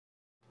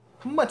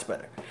Much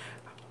better.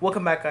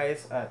 Welcome back,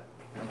 guys. I'm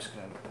just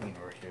gonna lean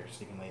over here so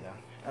you can lay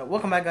down.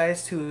 Welcome back,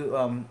 guys,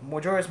 to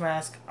Majora's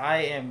Mask. I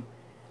am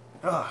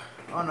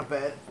on a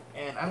bed,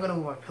 and I'm gonna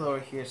move my pillow over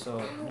here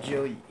so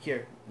Jill,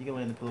 here, you can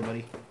lay on the pillow,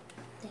 buddy.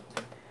 Thank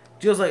you.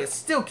 Jill's like, it's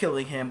still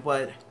killing him,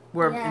 but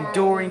we're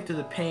enduring through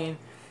the pain.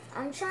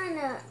 I was trying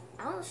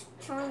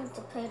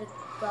to pray to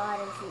God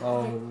if he.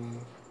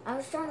 I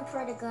was trying to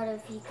pray to God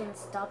if he can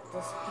stop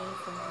this pain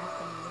from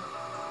happening.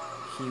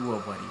 He will,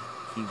 buddy.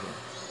 He will.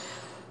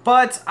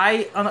 But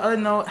on the other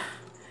note,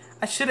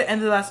 I should have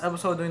ended the last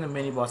episode doing the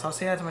mini boss. I was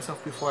saying that to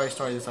myself before I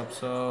started this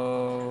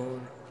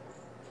episode.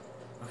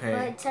 Okay.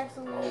 But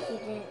technically, he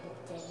didn't.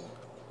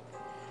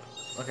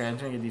 Okay, I'm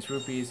trying to get these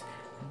rupees,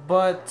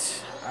 but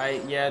just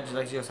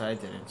like Gio said, I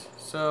didn't.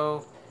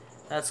 So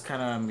that's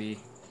kind of on me.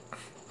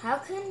 How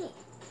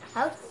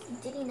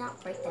did he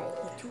not break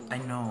that? I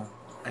know.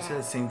 I said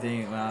the same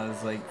thing when I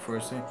was like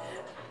first.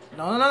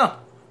 No.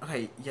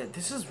 Okay, yeah,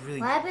 this is really.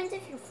 What happens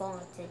if you fall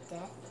to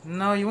death?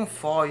 No, you won't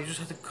fall. You just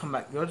have to come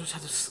back. You'll just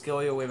have to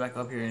scale your way back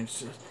up here, and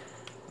it's just.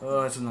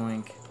 Oh, it's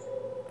annoying.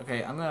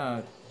 Okay, I'm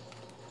gonna.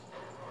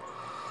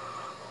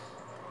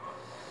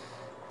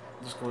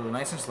 Just go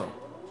nice and slow.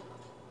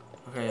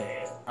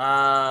 Okay,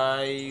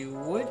 I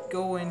would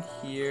go in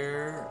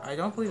here. I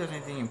don't believe there's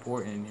anything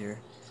important in here.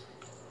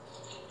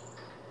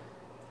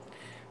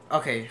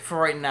 Okay, for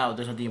right now,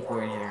 there's nothing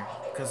important here.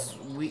 Because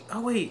we...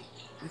 Oh, wait.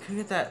 We could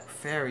get that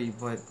fairy,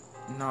 but...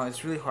 No,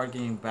 it's really hard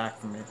getting back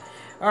from it.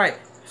 Alright,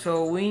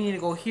 so we need to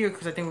go here,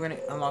 because I think we're going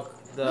to unlock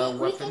the weapon.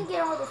 We can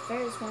get all the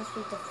fairies once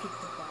we defeat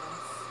the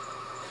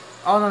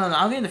boss. Oh, no.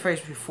 I'm getting the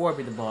fairies before I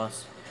beat the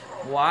boss.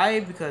 Why?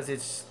 Because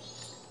it's...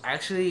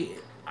 Actually...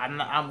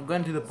 I'm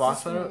going to do the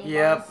boss battle.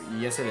 Yep.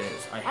 Yes, it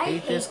is. I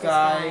hate this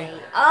guy.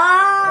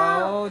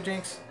 Oh,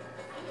 Jinx.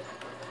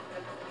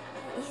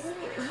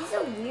 He's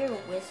a weird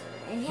wizard.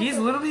 And he's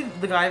literally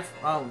the guy.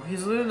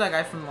 He's literally that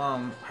guy from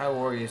Hyrule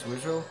Warriors,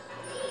 Wizard.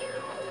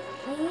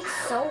 He looks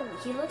so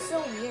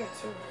weird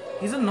too.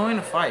 He's annoying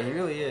to fight. He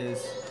really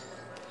is.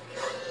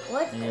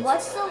 What's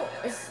the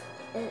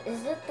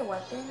is it the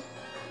weapon,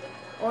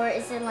 or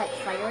is it like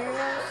fire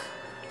arrows?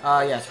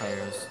 Yeah, it's fire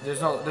arrows.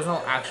 There's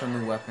no actual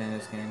new weapon in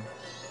this game.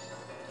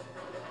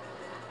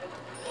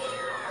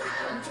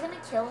 Aren't you gonna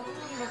kill him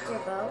with your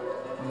bow?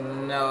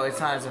 No, it's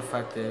not as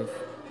effective.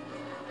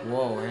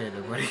 Whoa, hey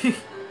there, buddy.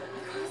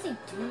 What is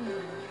he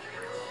doing?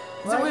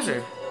 He's a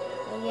wizard.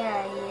 Well,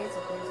 yeah, he is a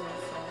wizard,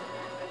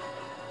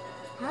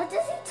 so... How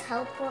does he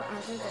teleport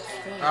under those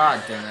things?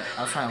 Ah, damn it. I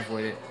was trying to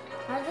avoid it.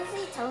 How does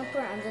he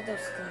teleport under those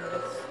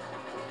things?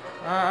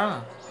 I don't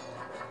know.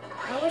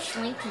 I wish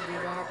Link could do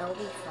that. That would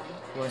be fun.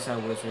 What is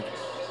that wizard?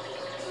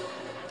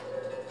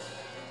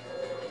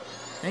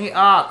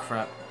 Ah,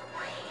 crap.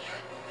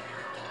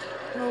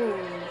 Oh.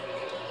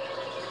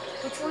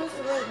 Which one's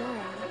the right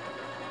one?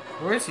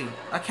 Where is he?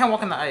 I can't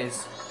walk on the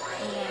ice.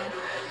 Yeah.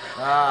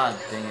 Ah,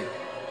 dang it.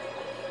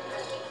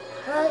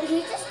 Well,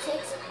 he just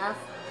takes half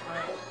the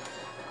heart.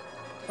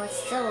 But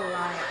still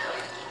alive.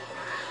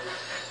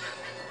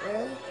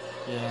 Really?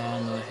 Yeah, I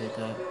know, I hate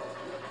that.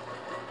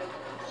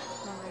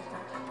 Oh my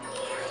god.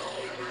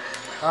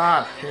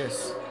 Ah,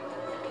 piss.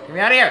 Get me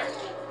out of here!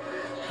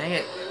 Dang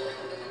it.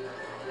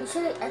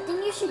 I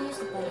think you should use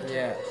the bunny.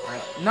 Yeah.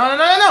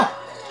 No!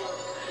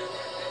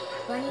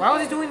 Bunny Why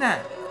was he doing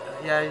that?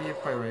 Yeah, you're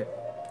probably right.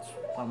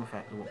 It's not more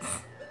fast.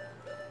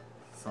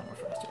 It's not more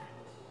faster.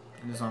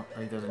 And there's not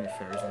like there's any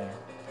fairies in here.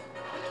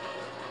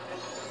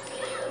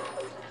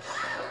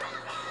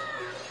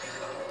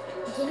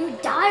 Can you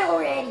die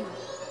already?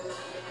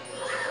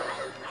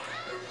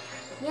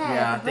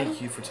 Yeah,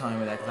 thank you for telling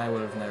me that, because I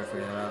would have never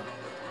figured that out.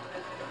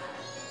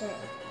 There.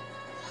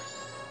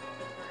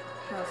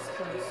 That was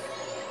close.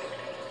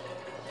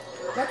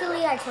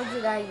 Luckily, I told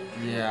you that you...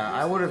 Yeah,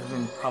 I would have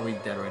been probably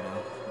dead right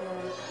now. Yeah,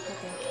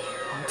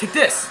 okay. Take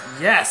this!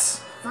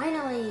 Yes!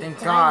 Finally! Thank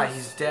God,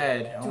 he's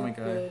dead. Oh my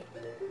god.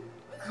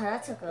 God,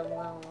 that took a little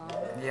long.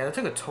 Yeah, that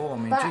took a toll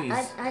on me. But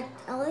Jeez.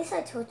 at least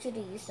I told you to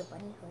use the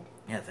bunny hood.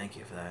 Yeah, thank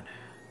you for that.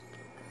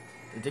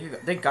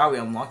 Thank God we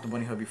unlocked the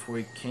bunny hood before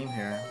we came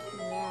here.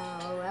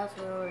 Yeah, or else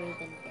we would already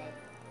been dead.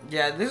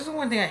 Yeah, this is the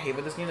one thing I hate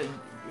about this game. That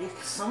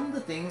some of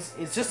the things,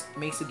 it just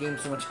makes the game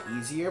so much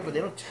easier, but they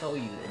don't tell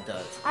you it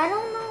does. I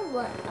don't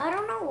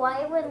know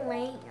why when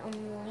Link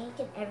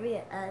in every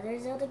other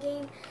Zelda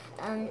game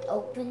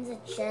opens a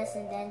chest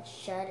and then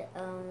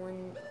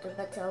when they're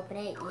about to open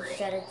it, you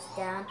shut it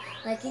down.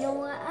 Like, you know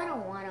what? I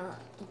don't wanna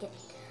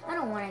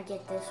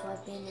get this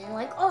weapon. And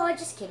like, oh,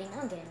 just kidding.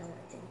 I'm getting a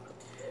weapon.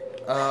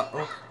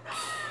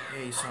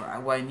 Okay, so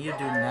what I need to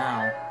do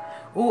now...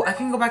 Oh, I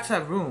can go back to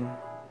that room.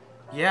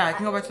 Yeah, I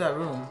can go back to that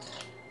room.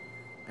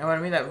 And when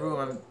I mean that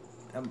room,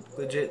 I'm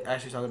legit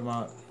actually talking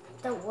about...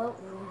 The what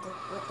room?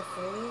 With the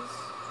fairies?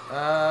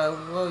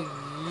 Well,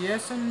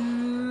 yes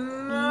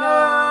and no.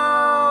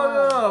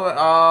 No.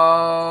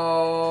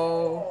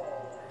 Oh.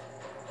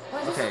 Why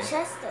there's a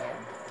chest there?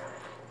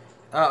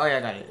 Oh yeah, I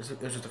got it.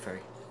 It was just a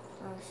fairy.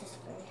 Oh, it's just a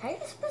fairy. How are you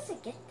supposed to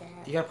get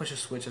that? You gotta push a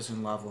switch that's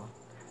in lava.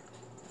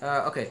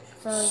 Okay.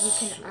 So you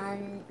can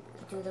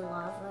undo the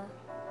lava?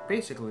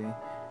 Basically.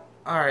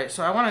 Alright,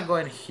 so I want to go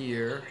in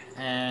here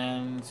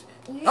and...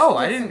 You Oh, should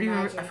I get didn't some even...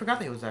 magic. I forgot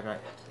that he was that guy.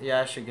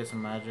 Yeah, I should get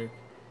some magic.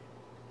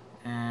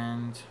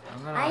 And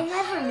I'm gonna... I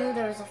never knew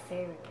there was a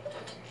fairy right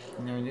there.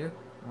 You never knew?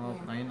 Well,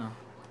 Yeah. now you know.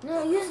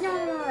 No, use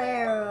normal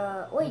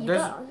arrow. Wait, you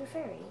There's- got your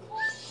fairy.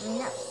 I mean,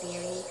 not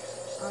fairy.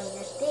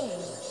 Your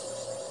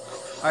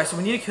thing. Alright, so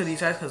we need to kill these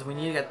guys because we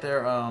need to get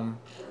their, a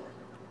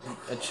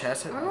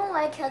chest. I don't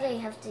like how they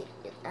have to,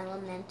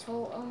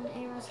 elemental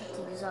arrows have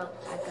to use up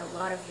like a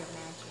lot of your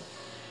magic.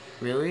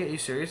 Really? Are you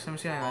serious? Let me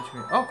see how much.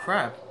 Oh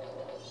crap!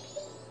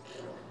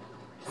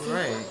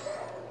 Right.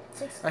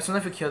 Alright, so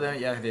if we kill them,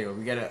 yeah, there you go.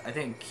 We get a, I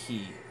think,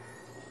 key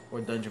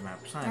or dungeon map.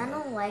 I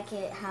don't like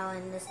it how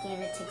in this game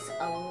it takes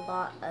a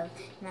lot of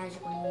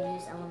magic when you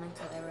use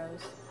elemental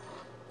arrows.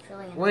 It's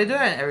really annoying. Well, they do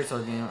that in every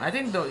single game. I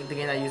think the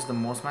game that uses the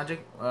most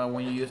magic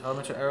when you use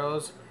elemental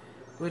arrows,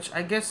 which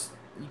I guess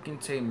you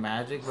can say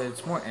magic, but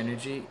it's more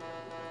energy.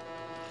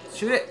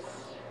 Shoot it!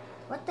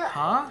 What the?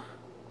 Huh?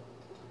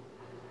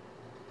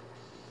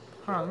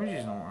 Hold on, let me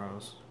use normal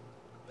arrows.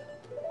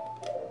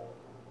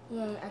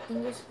 Yeah, I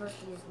think you're supposed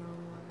to use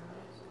normal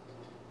arrows.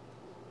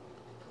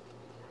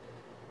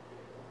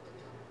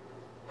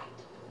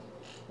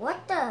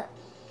 What the?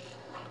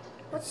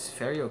 It's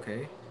very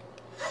okay.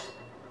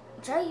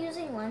 Try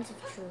using Lens of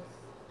Truth.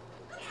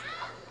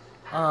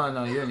 Oh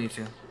no, you don't need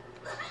to.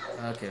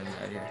 Okay, let me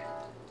get out of here.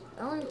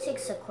 It only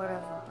takes a quarter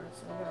of a heart,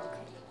 so you're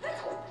okay.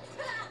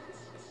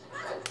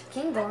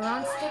 Can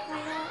Goron stick on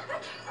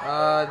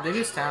that? They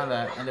get stand on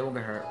that and they won't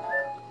get hurt.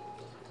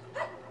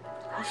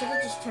 I should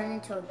have just turned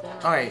into a Goron.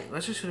 Alright,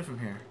 let's just shoot it from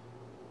here.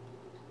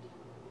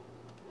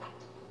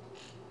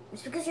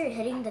 It's because you're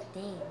hitting the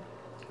thing.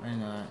 I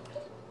know that.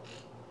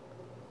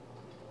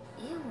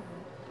 Ew.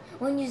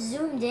 When you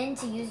zoomed in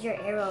to use your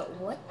arrow,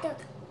 what the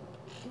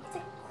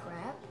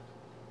crap?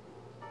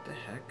 What the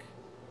heck?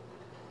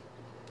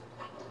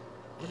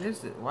 What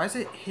is it? Why is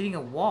it hitting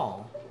a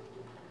wall?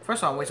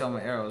 First of all, I'm wasting all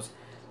my arrows.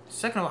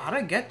 Second of all, how did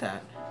I get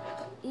that?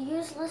 You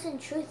use Listen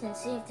Truth and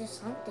see if there's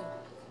something.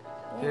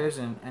 Yeah. There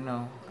isn't. I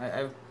know.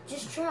 I've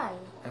Just try.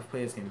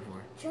 played this game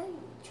before. Try.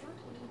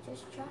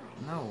 Just try.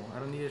 No, I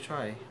don't need to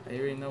try. I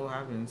already know what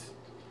happens.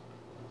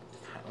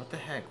 What the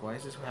heck? Why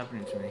is this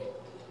happening to me?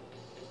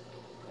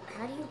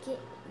 How do you get...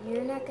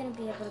 You're not going to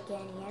be able to get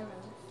any arrows.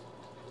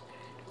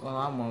 Well,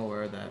 I'm well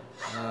aware of that.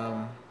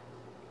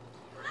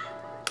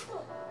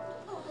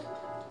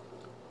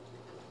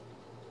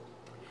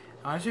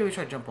 Honestly, we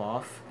try to jump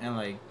off and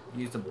like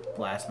use the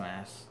blast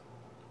mask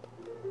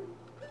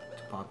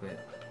to pop it.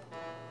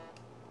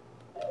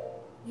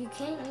 You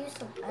can't use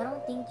the... I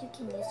don't think you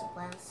can use the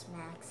blast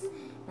mask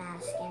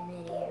in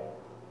midair.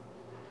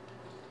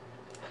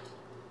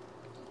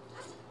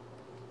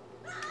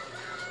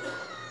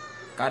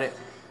 Got it.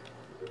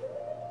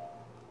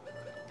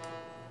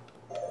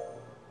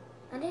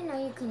 I didn't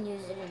know you can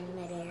use it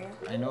in midair.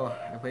 I know.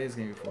 I played this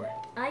game before.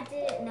 I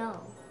didn't know.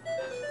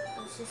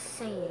 I was just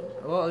saying.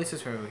 Well, at least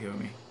this fairy will heal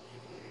me.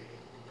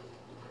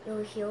 It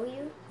will heal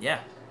you? Yeah.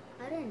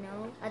 I didn't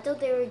know. I thought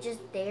they were just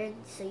there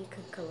so you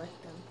could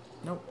collect them.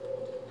 Nope.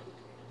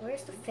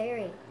 Where's the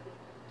fairy?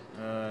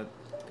 Good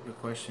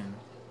question.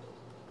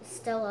 It's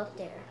still up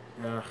there.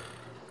 Ugh.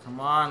 Come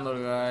on,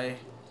 little guy.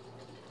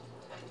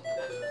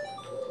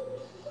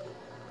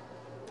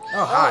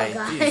 Oh, hi.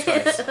 God. Jesus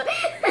Christ.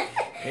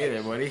 Hey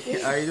there, buddy.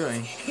 How are you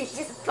doing? It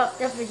just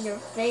popped up in your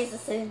face as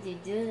soon as you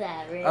do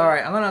that, right?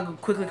 Alright, I'm gonna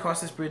quickly cross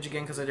this bridge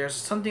again because there's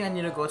something I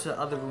need to go to the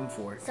other room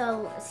for.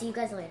 So, see you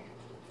guys later.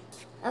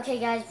 Okay,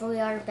 guys, we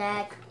are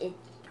back. It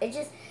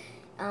just,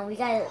 we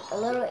got a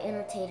little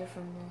irritated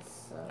from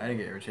this. So. I didn't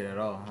get irritated at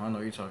all. I don't know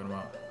what you're talking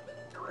about.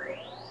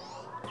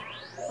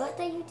 What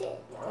that you did?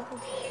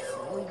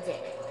 We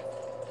did.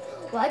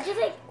 Why'd you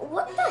like?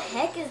 What the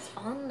heck is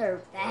on their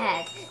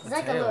back? It's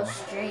like a little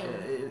string.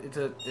 It's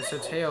a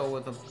tail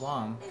with a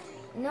bomb.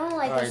 No,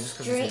 like Alright, a just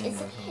 'cause string.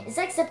 it's It's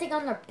like something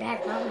on their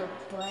back, not on their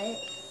butt.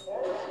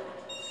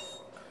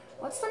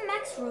 What's the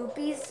max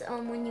rupees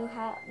when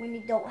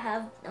you don't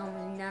have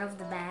none of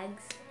the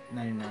bags?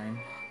 99,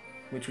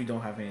 which we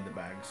don't have any of the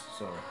bags.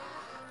 So,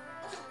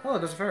 oh,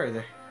 there's a fairy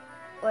there.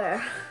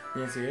 Where?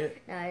 You didn't see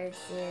it? No, I didn't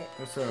see it.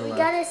 It's to the We left.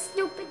 got a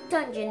stupid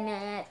dungeon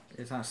map.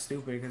 It's not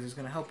stupid because it's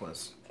gonna help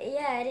us.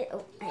 Yeah,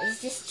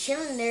 it's just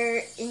chilling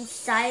there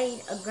inside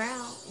the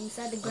ground.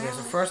 Okay,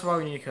 so first of all,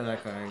 we need to kill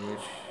that guy, which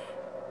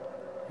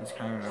he's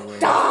kind of in our way.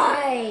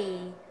 Die!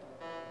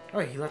 Oh,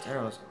 he left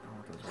arrows. I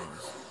want those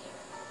arrows.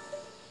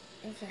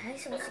 Okay, how are you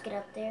supposed to get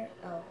up there?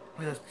 Oh.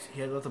 Wait,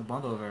 he left a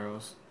bundle of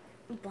arrows.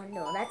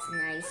 Bundle, that's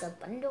nice. A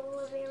bundle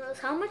of arrows.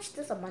 How much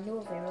does a bundle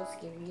of arrows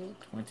give you?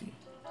 20.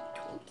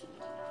 20.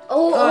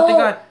 Oh, thank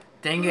God.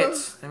 Dang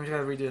it. Then we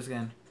gotta redo this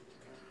again.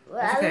 Well,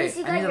 It's at okay. least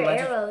you got your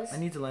arrows. I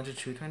need the lens of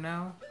truth right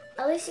now.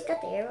 At least you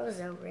got the arrows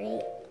though,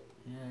 right?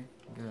 Yeah,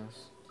 I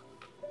guess.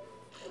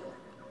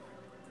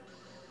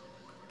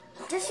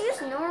 Just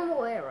use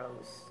normal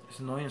arrows. It's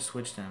annoying to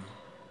switch them.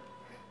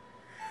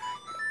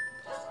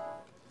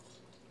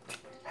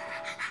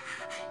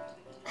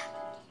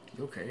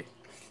 You okay?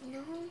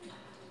 No.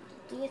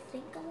 Do you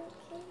think I'm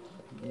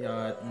okay?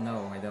 Yeah,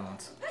 no, I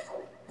don't.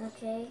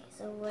 Okay,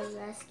 so what are you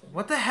asking?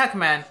 What the heck,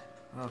 man?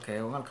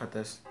 Okay, we're gonna cut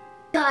this.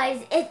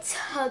 Guys, it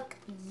took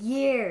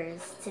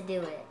years to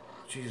do it.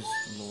 Jesus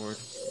Lord.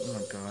 Oh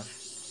my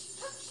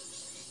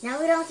gosh. Now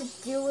we don't have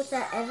to deal with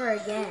that ever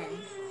again.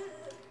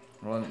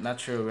 Well, not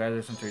true. We had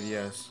this in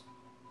 3DS.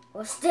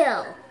 Well,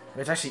 still.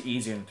 It's actually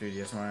easier in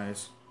 3DS in my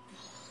eyes.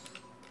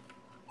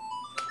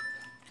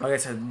 Like I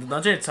said, the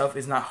dungeon itself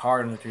is not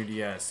hard on the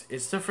 3DS.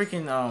 It's the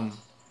freaking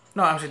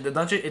no, actually the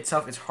dungeon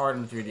itself is hard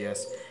on the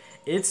 3DS.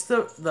 It's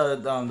the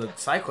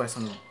side quest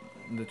on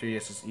the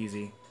 3DS is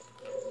easy.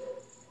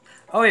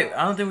 Oh wait,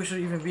 I don't think we should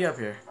even be up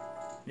here.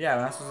 Yeah,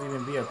 we're not supposed to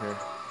even be up here.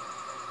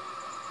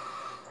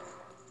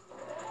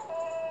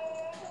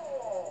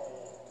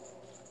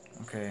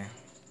 Okay.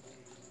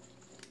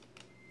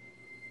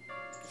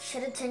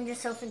 Should have turned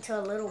yourself into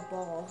a little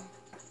ball.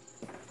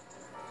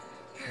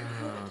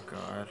 Oh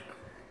god.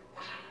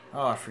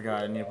 Oh, I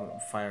forgot. I need to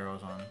put fire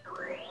arrows on.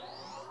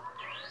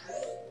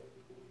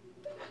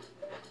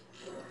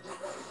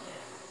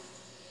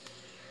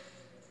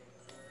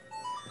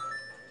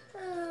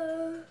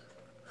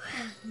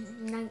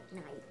 Night.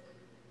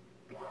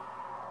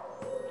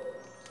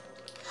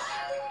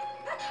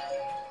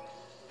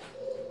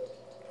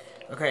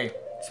 Okay,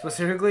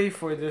 specifically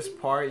for this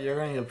part, you're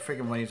gonna need a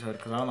freaking bunny hood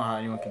because I don't know how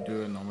anyone can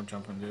do a normal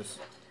jump on this.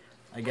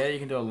 I get it, you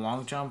can do a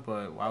long jump,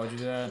 but why would you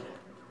do that?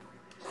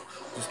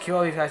 Just kill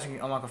all these guys and you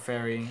can unlock a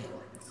fairy.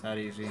 It's that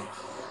easy.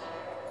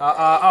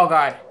 Oh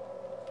god.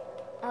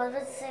 I was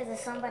about to say there's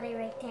somebody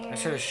right there. I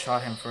should have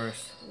shot him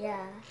first.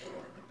 Yeah.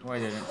 Oh, I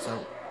didn't,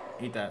 so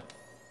eat that.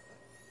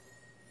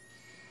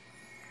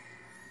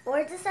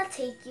 Where does that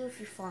take you if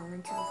you fall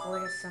into the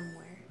void or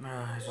somewhere?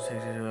 It just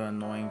takes you to the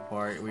annoying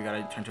part. We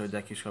gotta turn to a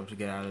decky scrub to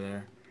get out of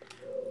there.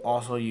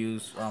 Also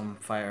use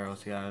fire arrows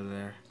to get out of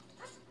there.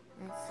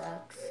 That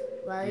sucks.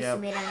 Well, at least you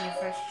made it on your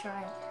first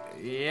try.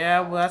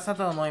 Yeah, well that's not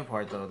the annoying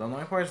part though. The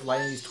annoying part is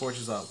lighting these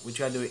torches up, which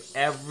you gotta do it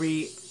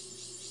every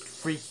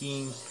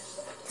freaking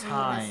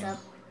time.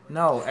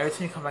 No, every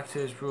time you come back to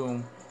this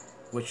room,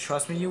 which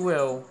trust me you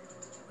will,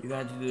 you're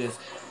gonna have to do this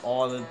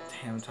all the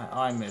damn time. Oh,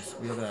 I missed.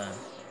 Look at that.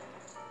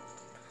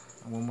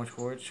 And one more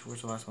torch.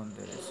 Where's the last one?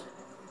 There it is.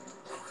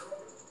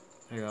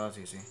 There you go, that's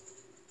easy.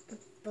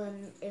 But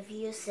if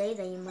you say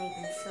that, you might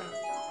mess up.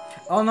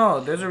 Oh no,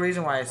 there's a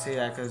reason why I say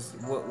that, because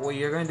what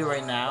you're gonna do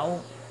right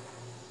now,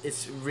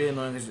 it's really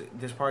annoying because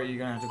this part you're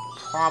gonna have to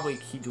probably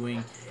keep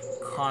doing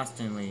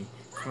constantly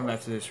coming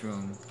back to this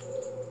room.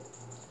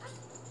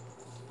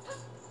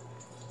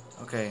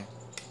 Okay.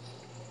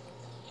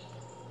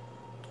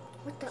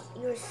 What the?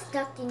 You're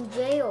stuck in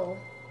jail.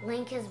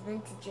 Link has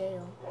been to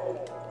jail.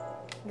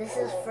 This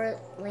is for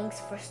Link's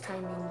first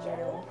time in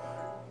jail.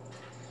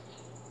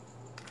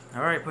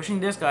 Alright, pushing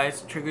this,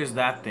 guys, triggers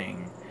that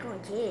thing. Oh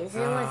jeez,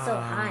 it went so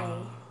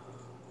high.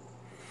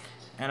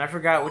 And I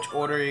forgot which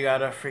order you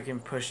gotta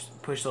freaking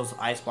push those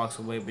ice blocks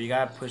away, but you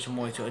gotta push them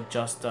away to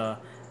adjust the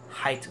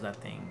height of that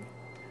thing.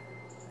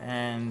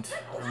 And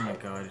oh my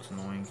god, it's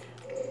annoying.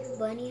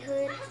 Bunny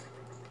hood.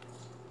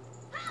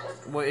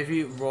 Well, if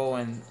you roll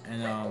and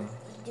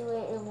do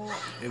it, it won't.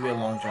 it'll be a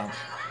long jump.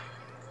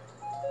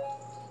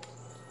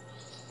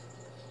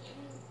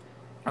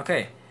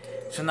 Okay,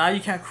 so now you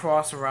can't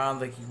cross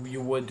around like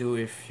you would do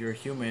if you're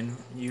human.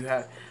 You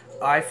have,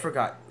 I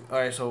forgot. All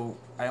right, so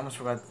I almost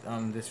forgot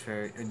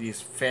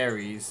these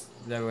fairies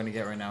that we're gonna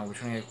get right now. We're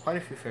gonna get quite a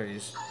few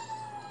fairies.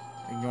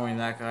 Ignoring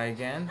that guy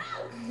again.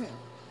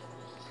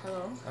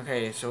 Hello.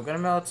 Okay, so we're gonna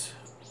melt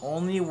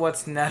only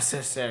what's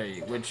necessary,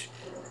 which,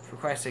 for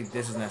Christ's sake,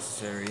 this is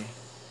necessary.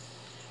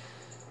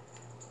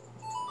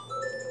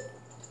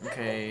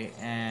 Okay,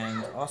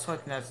 and also I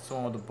think that's the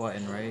one with the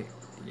button, right?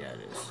 Yeah, it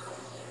is.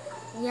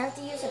 You have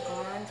to use a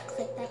Goron to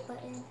click that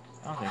button?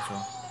 I don't think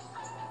so.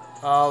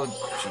 Oh,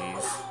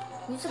 jeez.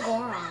 Use a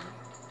Goron.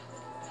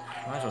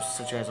 Might as well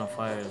set you guys on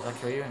fire. Does that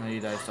kill you? No, you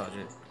guys dodge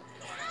it.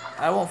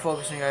 I won't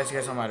focus on you guys. You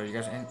guys don't matter. You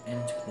guys are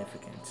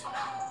insignificant.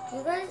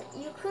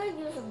 You could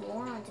use a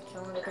Goron to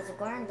kill him because a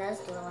Goron does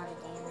do a lot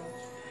of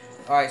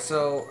damage. Alright,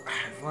 so,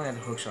 if only I had the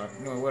hook shot.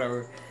 No,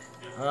 whatever.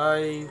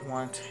 I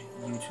want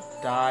you to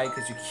die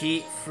because you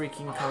keep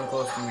freaking coming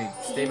close to me.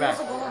 Stay back.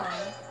 Use a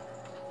Goron.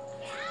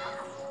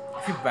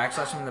 If you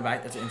backslash him in the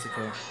back, that's an instant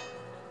kill.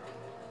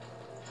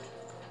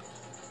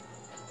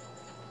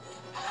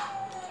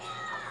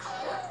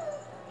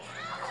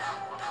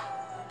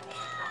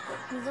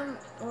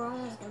 We're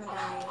almost gonna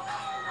die.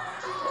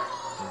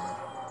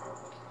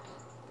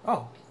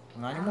 Oh,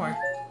 not anymore.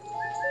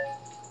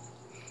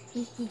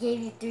 He gave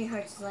you 3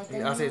 hearts like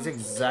that. I'll say it's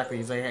exactly.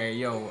 He's like, hey,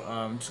 yo,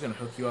 I'm just gonna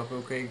hook you up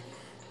real quick,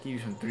 give you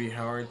some 3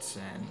 hearts,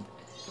 and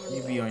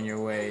you be on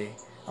your way.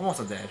 I'm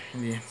also dead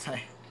in the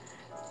inside.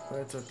 But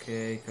it's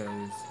okay,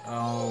 cause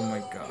oh my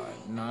god,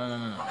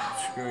 no,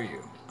 screw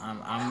you.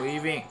 I'm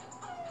leaving.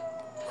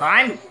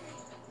 Climb.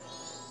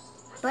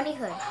 Bunny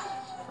hood.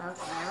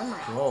 Okay, never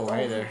mind. Whoa,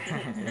 hey there,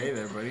 hey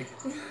there, buddy.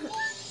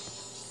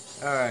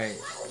 All right.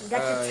 You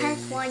got the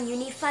 10th one. You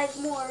need 5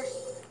 more.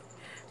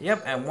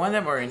 Yep, and one of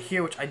them are in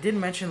here, which I did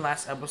mention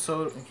last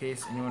episode, in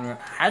case anyone.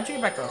 How'd you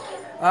get back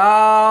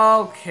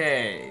up?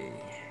 Okay.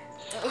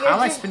 How am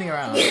I spinning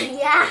around?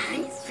 Yeah,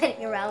 he's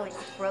spinning around with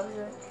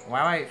frozen.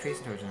 Why am I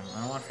facing towards him? I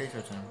don't want to face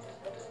towards him.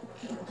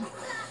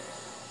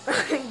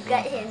 You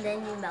got him,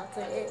 then you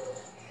melted it.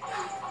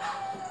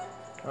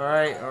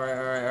 Alright.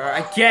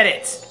 I get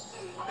it!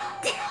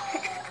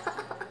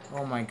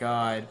 Oh my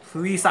god.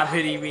 Please stop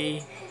hitting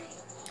me.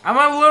 I'm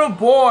a little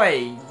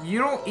boy. You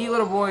don't eat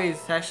little boys.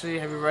 Actually,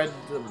 have you read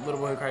The Little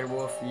Boy Who Cried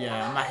Wolf?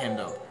 Yeah, I'm not him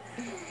though.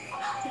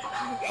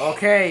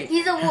 Okay.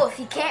 He's a wolf.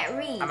 He can't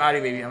read. I'm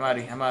outie, baby. I'm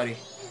outie.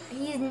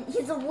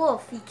 He's a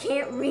wolf. He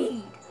can't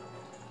read.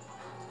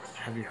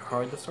 Have you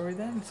heard the story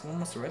then? Someone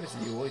must have read it to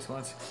you always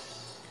once.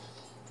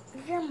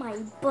 You're my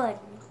buddy.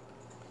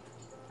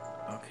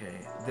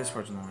 Okay, this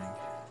part's annoying.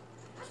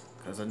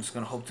 Because I'm just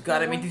gonna hope to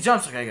God I make these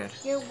jumps. Okay, good.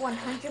 You're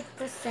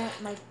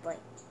 100% my buddy.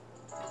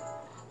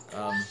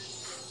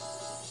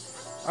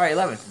 Alright,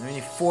 11th. We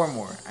need 4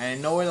 more. I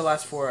know where the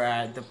last 4 are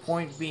at. The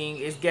point being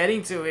is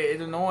getting to it.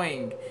 It's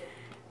annoying.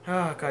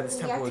 Oh god, this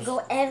temple is... You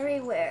have to go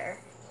everywhere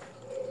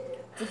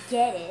to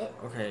get it.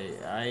 Okay,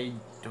 I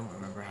don't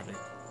remember how to...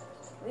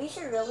 We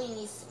should really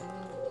use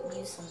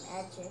some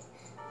magic.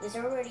 It's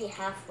already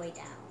halfway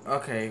down.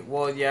 Okay,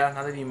 well, yeah,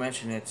 now that you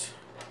mention it,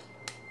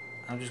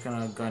 I'm just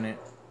gonna gun it.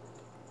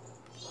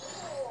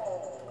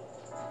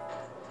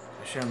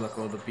 I shouldn't let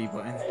go of the B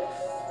button.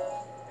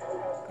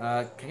 Can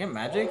I get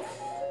magic?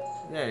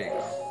 There you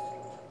go.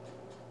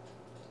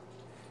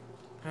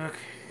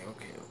 Okay.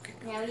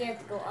 Now we have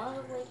to go all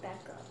the way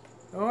back up.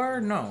 Or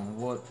no.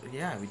 Well,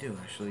 yeah, we do,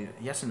 actually.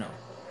 Yes and no.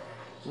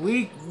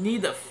 We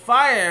need the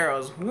fire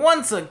arrows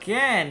once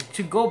again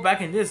to go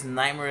back in this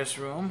nightmareous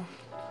room.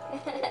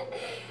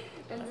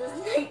 In this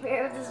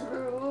nightmare of this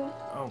room.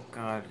 Oh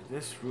god,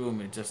 this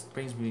room, it just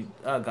brings me...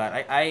 Oh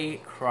god, I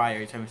cry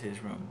every time I see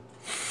this room.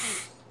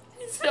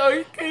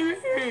 Sorry,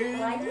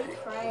 Why do you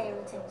cry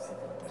every time you see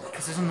that?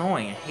 because it's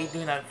annoying. I hate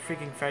doing that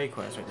freaking fairy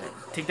quest right there.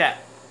 Take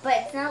that. But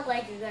it's not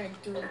like you're gonna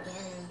do it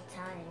again in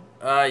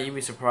time. You'd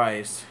be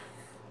surprised.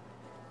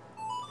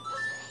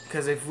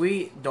 Because if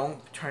we don't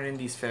turn in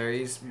these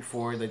fairies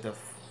before like the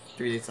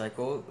 3-day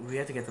cycle, we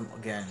have to get them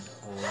again.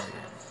 All again.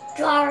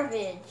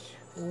 Garbage.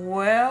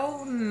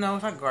 Well, no,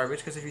 it's not garbage.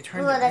 Because if you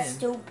turn Well, them that's in,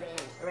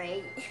 stupid,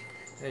 right?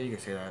 yeah, you can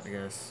say that, I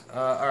guess.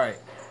 All right.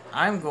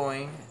 I'm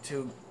going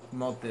to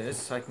melt this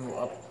so I can go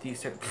up these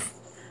steps.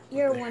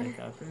 You're What the one. heck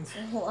happens?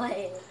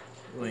 What?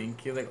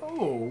 Link, you're like,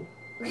 oh.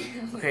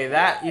 Okay,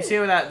 that you see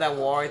where that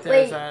wall right there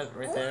is at?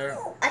 Right there.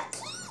 A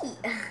key.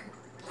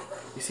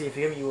 You see, if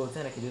you give me evil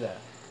within, I can do that.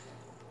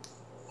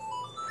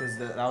 Because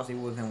that was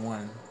evil within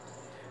 1.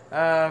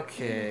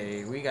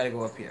 Okay, we gotta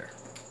go up here.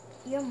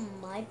 You're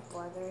my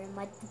brother and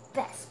my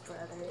best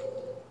brother.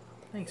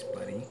 Thanks,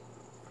 buddy.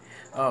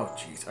 Oh,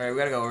 jeez. All right, we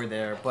gotta go over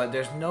there, but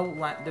there's no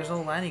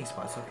landing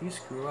spot. So if you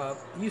screw up,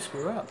 you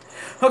screw up.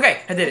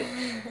 Okay, I did it,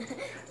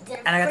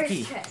 and I got the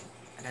key. Try.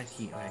 I got the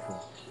key. Okay,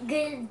 cool.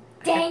 Good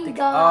dang Oh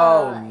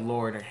God.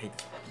 Lord, I hate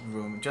this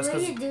room. Just Why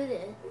do because. you do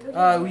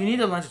this? We need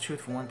the lens of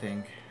truth for one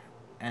thing,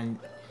 and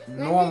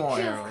normal Lens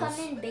of arrows. truth,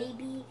 come in,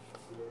 baby.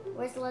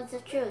 Where's the lens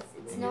of truth?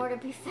 It's nowhere to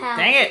be found.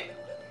 Dang it!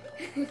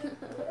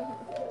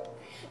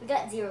 We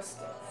got 0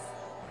 sticks.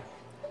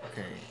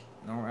 Okay,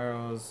 normal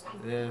arrows.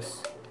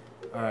 This.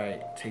 All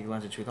right, take the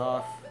lens of truth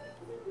off.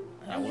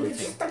 That You works.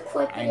 just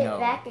equipping I it know.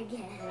 back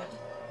again.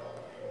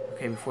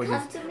 Okay, before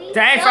Come this. to me.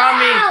 Dang, found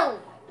me! No!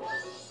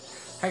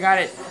 I got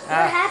it.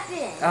 What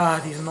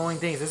happened? These annoying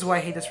things. This is why I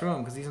hate this room,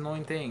 because these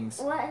annoying things.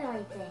 What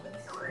annoying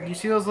things? You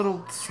see those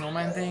little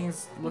snowman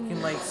things looking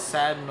like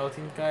sad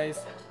melting guys?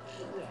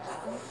 Yeah.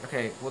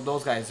 Okay, well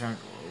those guys aren't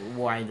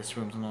why this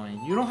room's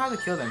annoying. You don't have to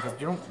kill them because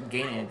you don't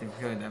gain anything from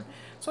killing them.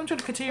 So I'm trying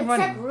to continue Except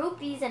running.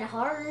 rupees and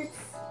hearts.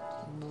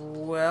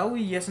 Well,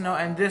 yes and no,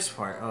 and this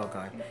part. Oh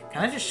god.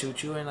 Can I just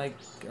shoot you and like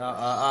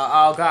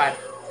oh god.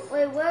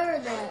 Wait, what are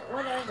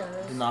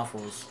those? The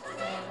novels.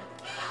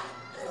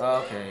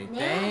 Okay, They only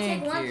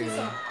thank take you.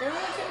 They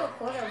only take a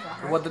quarter of a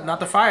heart. Well, not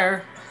the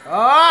fire.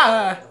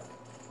 Ah!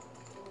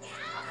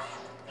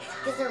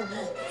 Because they're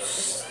weak.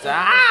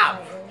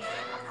 Stop!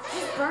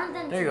 Just burn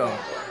them. There you go.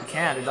 You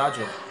can't. They dodge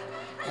it,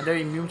 and they're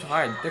immune to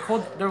fire.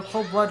 They're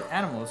cold-blooded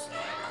animals.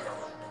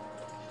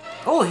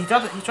 Oh, he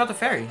dropped the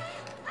fairy. You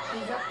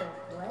dropped the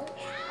what?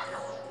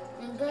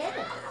 And go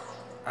ahead.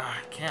 Ah,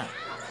 I can't.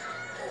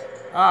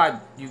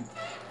 Ah, you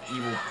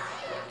evil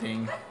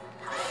thing.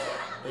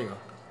 There you go.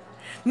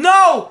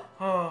 No!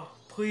 Oh,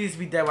 please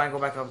be dead when I go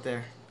back up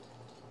there.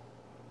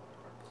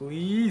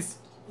 Please.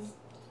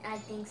 I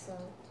think so.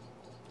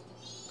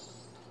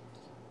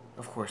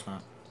 Of course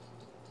not.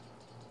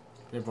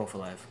 They're both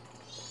alive.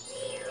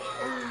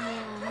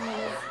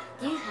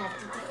 Do you have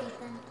to defeat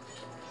them?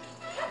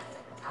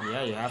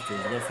 Yeah, you have to.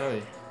 They're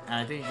fairy. And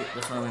I think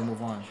that's the only way to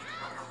move on.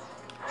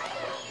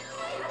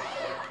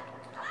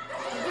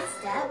 You could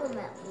stab them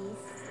at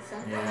least.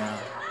 Something. Yeah.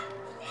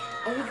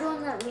 If you go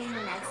in that room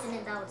on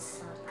accident, that would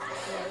suck.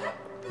 Right?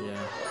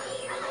 Yeah.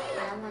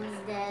 That one's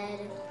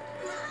dead.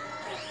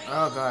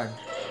 Oh god.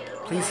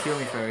 Please heal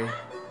me, fairy.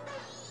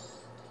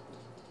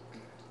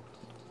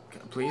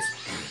 Please?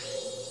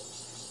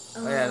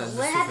 Oh yeah, that's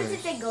What just happens two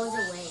if it goes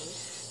away?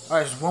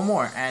 Alright, there's one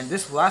more, and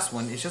this last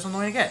one is just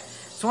annoying to get.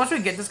 So once we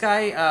get this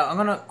guy, I'm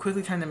gonna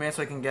quickly turn them in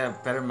so I can get a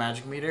better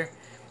magic meter.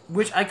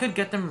 Which I could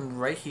get them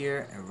right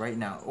here and right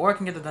now. Or I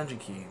can get the dungeon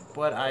key,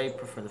 but I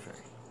prefer the fairy.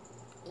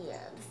 Yeah,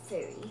 the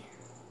fairy.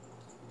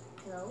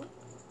 Hello?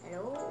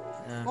 Hello?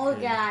 Okay. Oh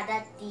god,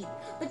 that's deep.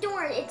 But don't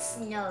worry, it's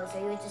snow, so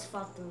you would just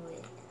fall through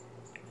it.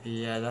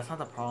 Yeah, that's not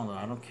the problem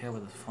though. I don't care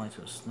about falling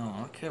to the snow. I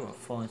don't care about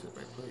falling to the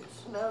right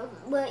place.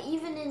 But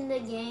even in the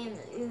game,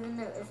 even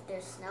though if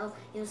there's snow,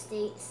 you'll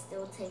still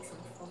take some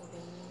fall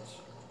damage.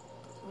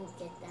 Won't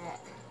get that.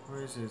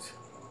 Where is it?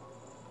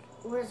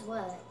 Where's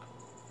what?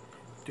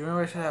 Do you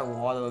remember I said that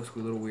wall that looks a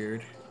little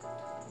weird? No.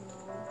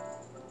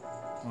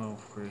 Well,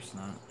 of course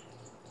not.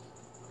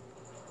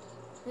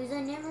 Because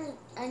I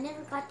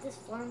never got this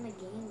far in the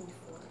game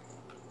before.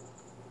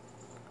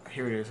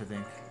 Here it is, I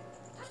think.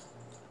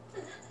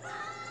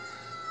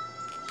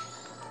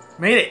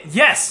 Made it!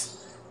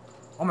 Yes!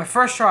 On my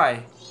first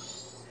try.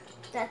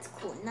 That's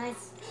cool.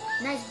 Nice,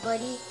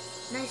 buddy.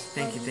 Nice.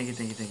 Thank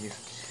you.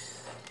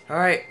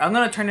 Alright, I'm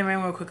gonna turn him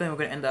in real quickly and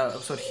we're gonna end the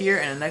episode here.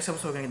 And in the next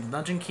episode, we're gonna get the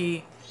dungeon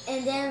key.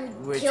 And then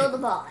kill the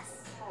boss.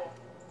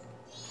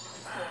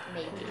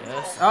 Maybe.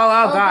 Yes.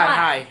 Oh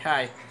god.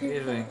 Hi.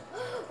 Usually.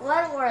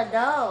 What were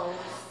those?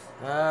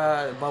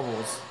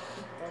 Bubbles.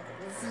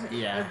 Bubbles.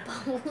 Yeah.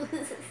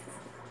 Bubbles.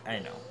 I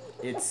know.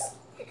 It's...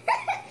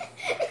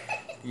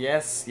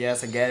 Yes,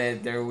 I get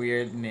it. They're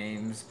weird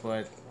names,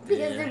 but...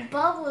 Because they're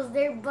bubbles.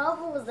 They're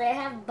bubbles. They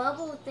have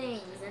bubble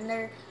things. And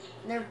they're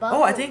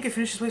bubbles. Oh, I think I can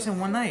finish this place in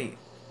one night.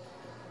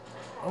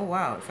 Oh,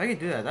 wow. If I could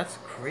do that, that's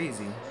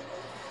crazy.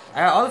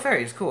 I got all the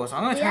fairies. Cool. So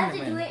I'm going to turn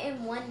them in. You have to do it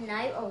in one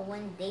night or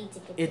one day to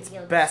get It's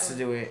best to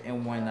do it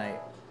in one night.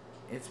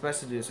 It's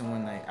best to do this in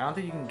one night. I don't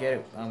think you can get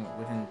it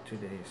within 2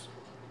 days.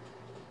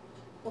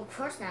 Well, of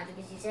course not,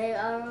 because you say,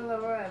 I'm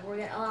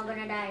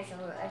gonna die, so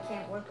I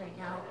can't work right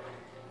now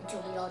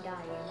until we all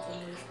die.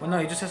 Well, no,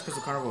 he just says because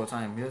the carnival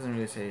time. He doesn't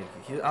really say.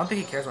 I don't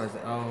think he cares about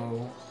it.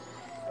 Oh.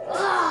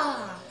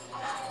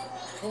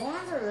 The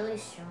ones are really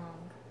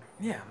strong.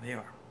 Yeah, they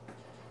are.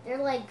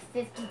 They're like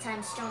 50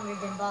 times stronger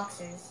than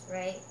boxers,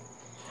 right?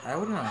 I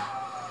wouldn't know.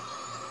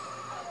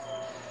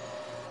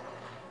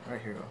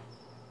 Alright, here we go.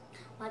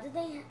 Why do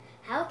they?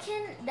 How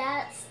can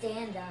that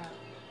stand up?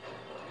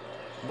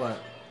 What?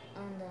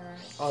 On the.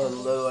 Oh, the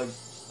little, like,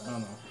 I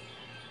don't know.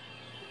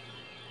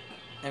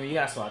 I mean, you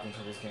gotta slot things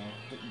for this game.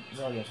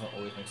 Zelda games don't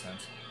always make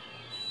sense.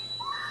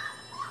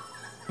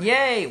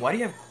 Yay! Why do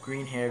you have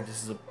green hair if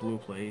this is a blue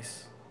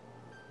place?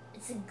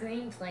 It's a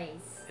green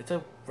place. It's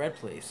a red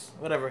place.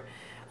 Whatever.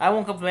 I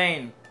won't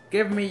complain.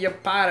 Give me your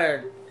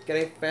Potter. Get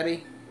it,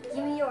 Betty?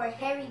 Give me your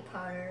Harry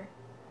Potter.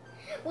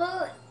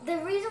 Well, the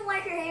reason why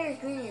her hair is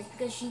green is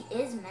because she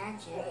is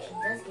magic. She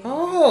does get.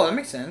 Oh, that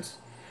makes sense.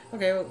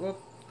 Okay, well,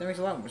 that makes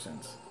a lot more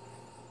sense.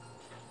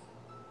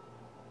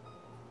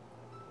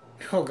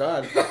 Oh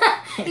God.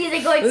 He's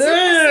like going Super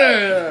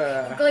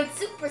Saiyan. You're going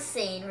Super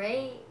Saiyan,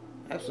 right?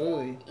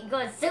 Absolutely. You're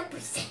going Super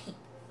Saiyan.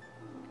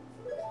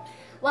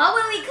 Why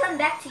would we come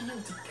back to you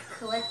to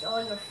collect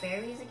all your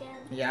fairies again?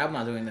 Yeah, I'm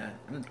not doing that.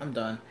 I'm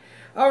done.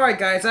 Alright,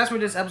 guys, that's where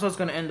this episode's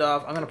going to end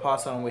off. I'm going to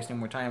pause so I don't waste any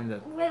more time.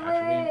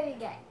 Wait,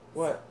 guys.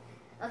 What?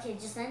 Okay,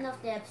 just end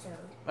off the episode.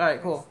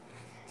 Alright, cool.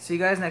 See you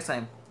guys next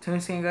time.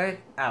 Tune Skin Guide,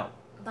 out.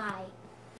 Bye.